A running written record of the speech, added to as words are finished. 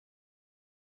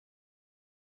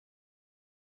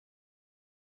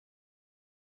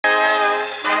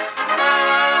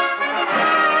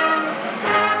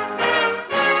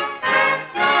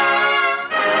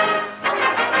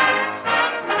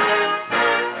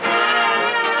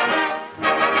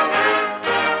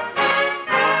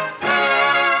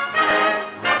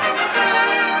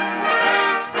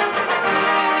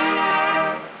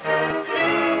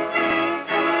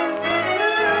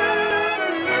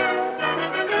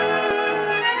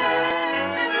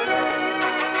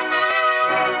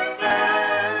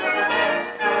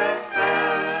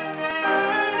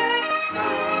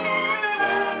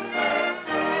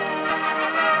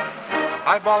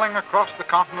Eyeballing across the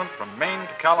continent from Maine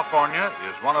to California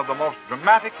is one of the most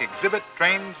dramatic exhibit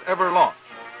trains ever launched.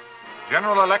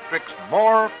 General Electric's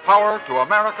More Power to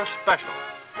America Special.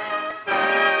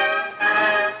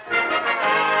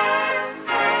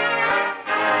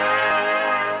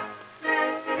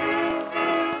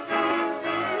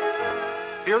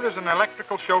 Here is an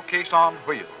electrical showcase on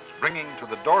wheels, bringing to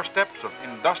the doorsteps of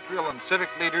industrial and civic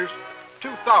leaders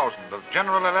 2,000 of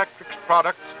General Electric's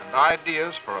products and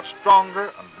ideas for a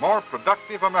stronger and more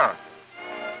productive America.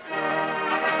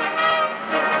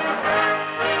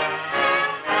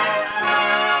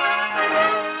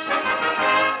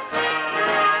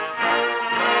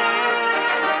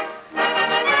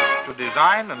 To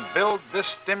design and build this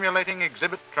stimulating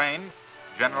exhibit train,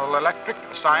 General Electric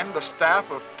assigned a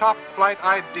staff of top-flight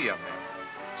idea men,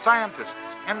 scientists,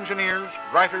 engineers,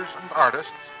 writers, and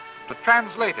artists to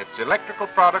translate its electrical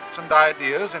products and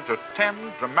ideas into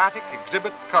 10 dramatic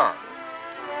exhibit cars.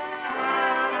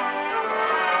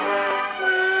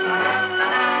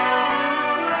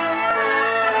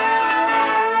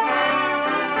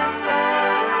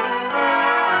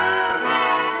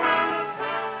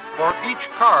 For each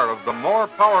car of the More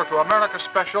Power to America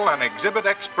Special, an exhibit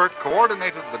expert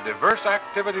coordinated the diverse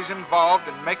activities involved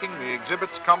in making the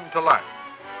exhibits come to life.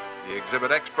 The exhibit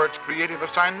expert's creative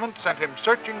assignment sent him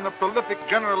searching the prolific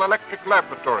General Electric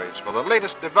laboratories for the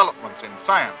latest developments in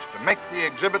science to make the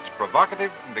exhibits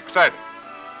provocative and exciting.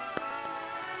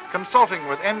 Consulting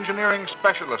with engineering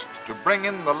specialists to bring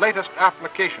in the latest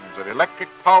applications of electric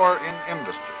power in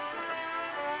industry.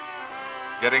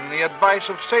 Getting the advice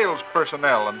of sales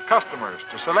personnel and customers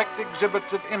to select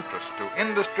exhibits of interest to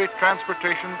industry,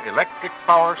 transportation, electric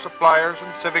power suppliers,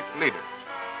 and civic leaders.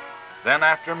 Then,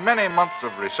 after many months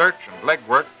of research and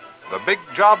legwork, the big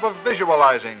job of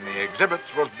visualizing the exhibits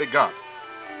was begun.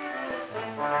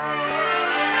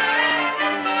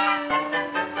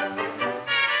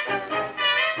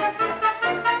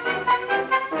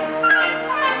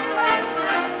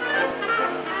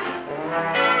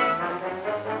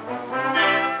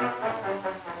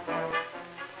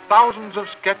 Thousands of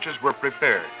sketches were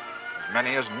prepared, as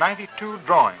many as 92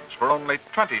 drawings for only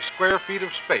 20 square feet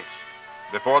of space,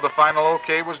 before the final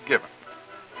okay was given.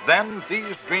 Then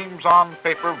these dreams on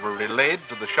paper were relayed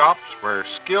to the shops where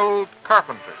skilled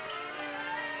carpenters,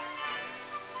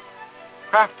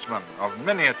 craftsmen of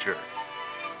miniatures,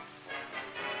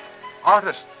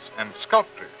 artists and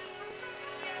sculptors,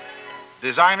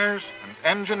 designers and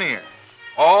engineers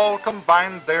all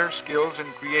combined their skills in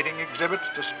creating exhibits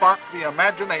to spark the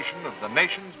imagination of the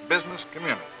nation's business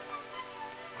community.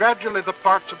 Gradually, the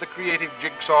parts of the creative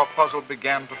jigsaw puzzle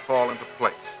began to fall into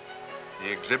place.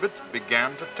 The exhibits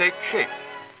began to take shape,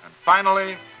 and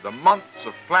finally, the months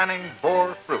of planning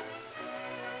bore fruit.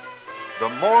 The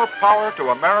More Power to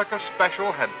America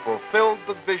Special had fulfilled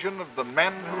the vision of the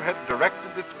men who had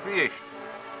directed its creation.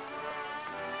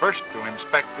 First to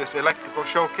inspect this electrical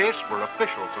showcase were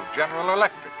officials of General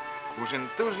Electric, whose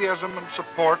enthusiasm and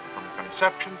support from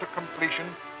conception to completion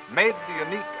made the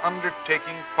unique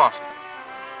undertaking possible.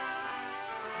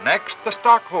 Next, the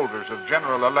stockholders of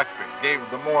General Electric gave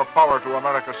the More Power to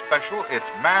America Special its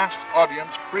mass audience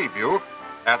preview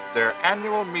at their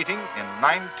annual meeting in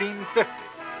 1950.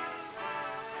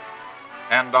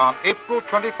 And on April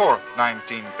 24,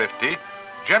 1950,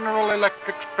 General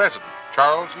Electric's president,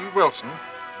 Charles E. Wilson,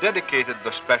 dedicated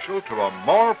the special to a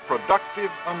more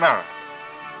productive America.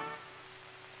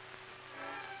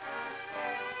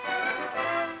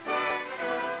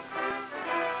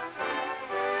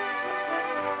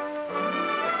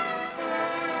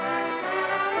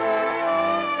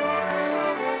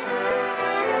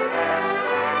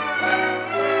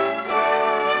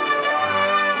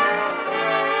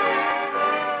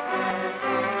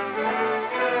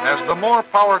 As the More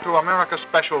Power to America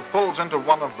Special pulls into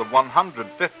one of the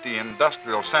 150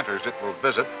 industrial centers it will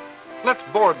visit, let's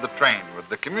board the train with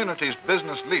the community's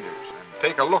business leaders and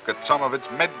take a look at some of its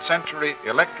mid-century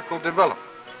electrical developments.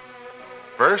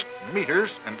 First,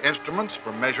 meters and instruments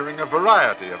for measuring a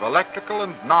variety of electrical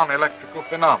and non-electrical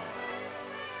phenomena.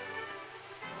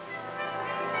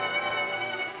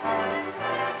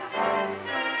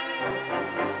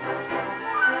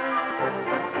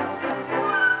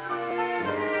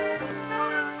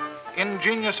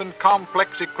 Ingenious and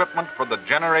complex equipment for the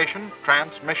generation,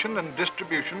 transmission, and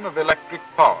distribution of electric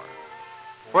power.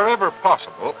 Wherever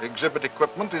possible, exhibit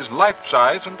equipment is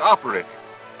life-size and operating.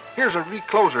 Here's a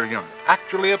recloser unit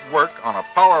actually at work on a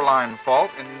power line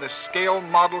fault in this scale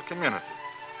model community,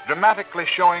 dramatically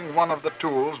showing one of the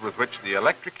tools with which the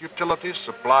electric utilities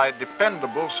supply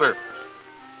dependable service.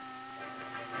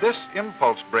 This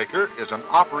impulse breaker is an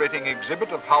operating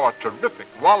exhibit of how a terrific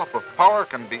wallop of power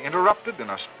can be interrupted in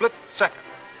a split second.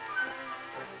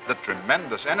 The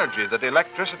tremendous energy that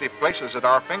electricity places at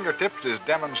our fingertips is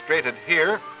demonstrated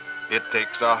here. It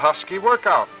takes a husky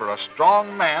workout for a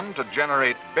strong man to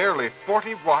generate barely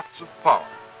 40 watts of power.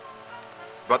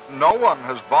 But no one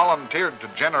has volunteered to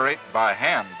generate by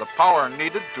hand the power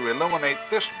needed to illuminate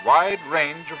this wide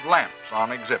range of lamps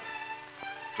on exhibit,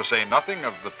 to say nothing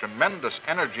of the tremendous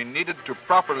energy needed to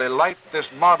properly light this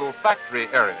model factory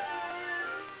area.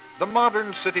 The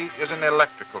modern city is an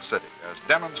electrical city, as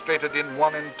demonstrated in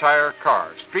one entire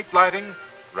car. Street lighting,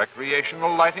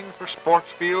 recreational lighting for sports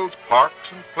fields,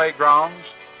 parks, and playgrounds,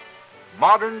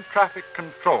 modern traffic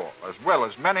control, as well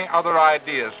as many other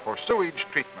ideas for sewage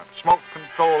treatment, smoke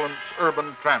control, and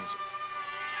urban transit.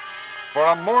 For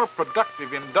a more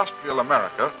productive industrial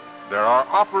America, there are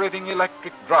operating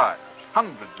electric drives,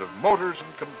 hundreds of motors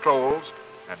and controls,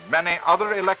 and many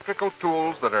other electrical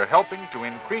tools that are helping to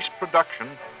increase production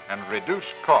and reduce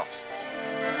costs.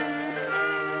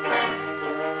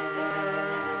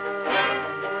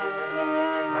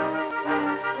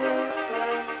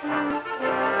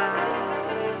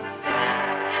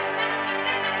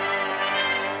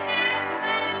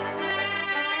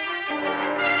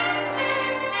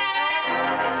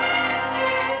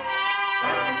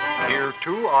 Here,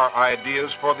 too, are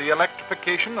ideas for the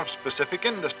electrification of specific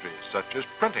industries, such as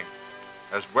printing,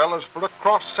 as well as for a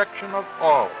cross-section of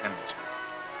all industries.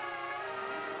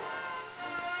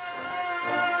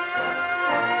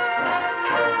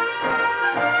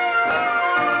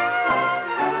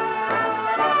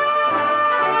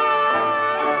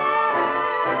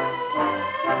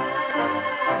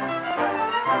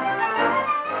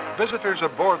 Visitors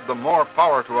aboard the More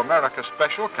Power to America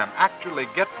special can actually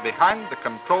get behind the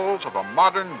controls of a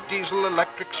modern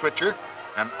diesel-electric switcher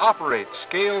and operate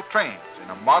scale trains in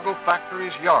a model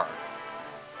factory's yard.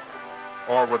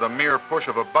 Or with a mere push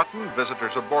of a button,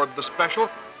 visitors aboard the special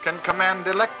can command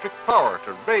electric power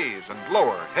to raise and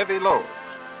lower heavy loads.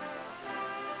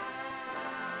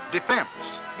 Defense,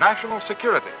 national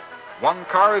security. One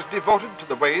car is devoted to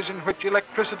the ways in which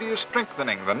electricity is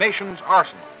strengthening the nation's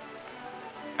arsenal.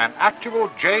 An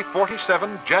actual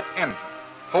J-47 jet engine,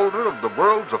 holder of the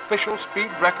world's official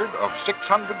speed record of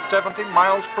 670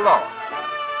 miles per hour.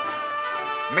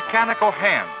 Mechanical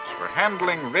hands for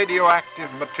handling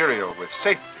radioactive material with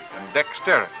safety and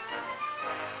dexterity.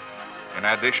 In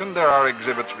addition, there are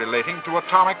exhibits relating to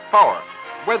atomic power,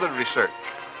 weather research,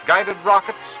 guided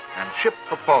rockets, and ship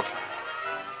propulsion.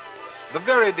 The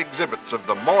varied exhibits of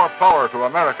the More Power to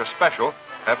America special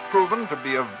have proven to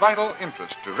be of vital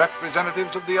interest to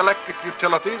representatives of the electric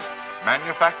utilities,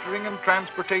 manufacturing and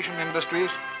transportation industries,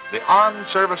 the armed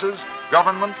services,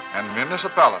 government, and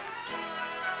municipalities.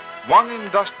 One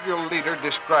industrial leader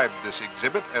described this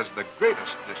exhibit as the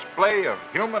greatest display of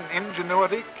human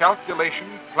ingenuity, calculation,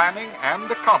 planning, and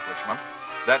accomplishment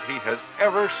that he has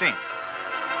ever seen.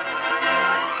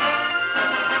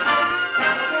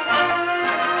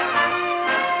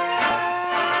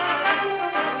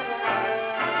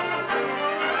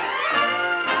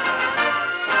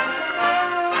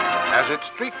 As it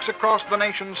streaks across the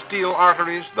nation's steel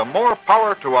arteries, the More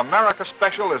Power to America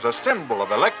special is a symbol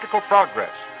of electrical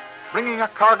progress, bringing a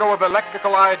cargo of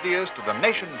electrical ideas to the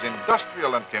nation's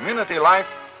industrial and community life,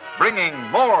 bringing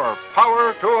more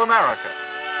power to America.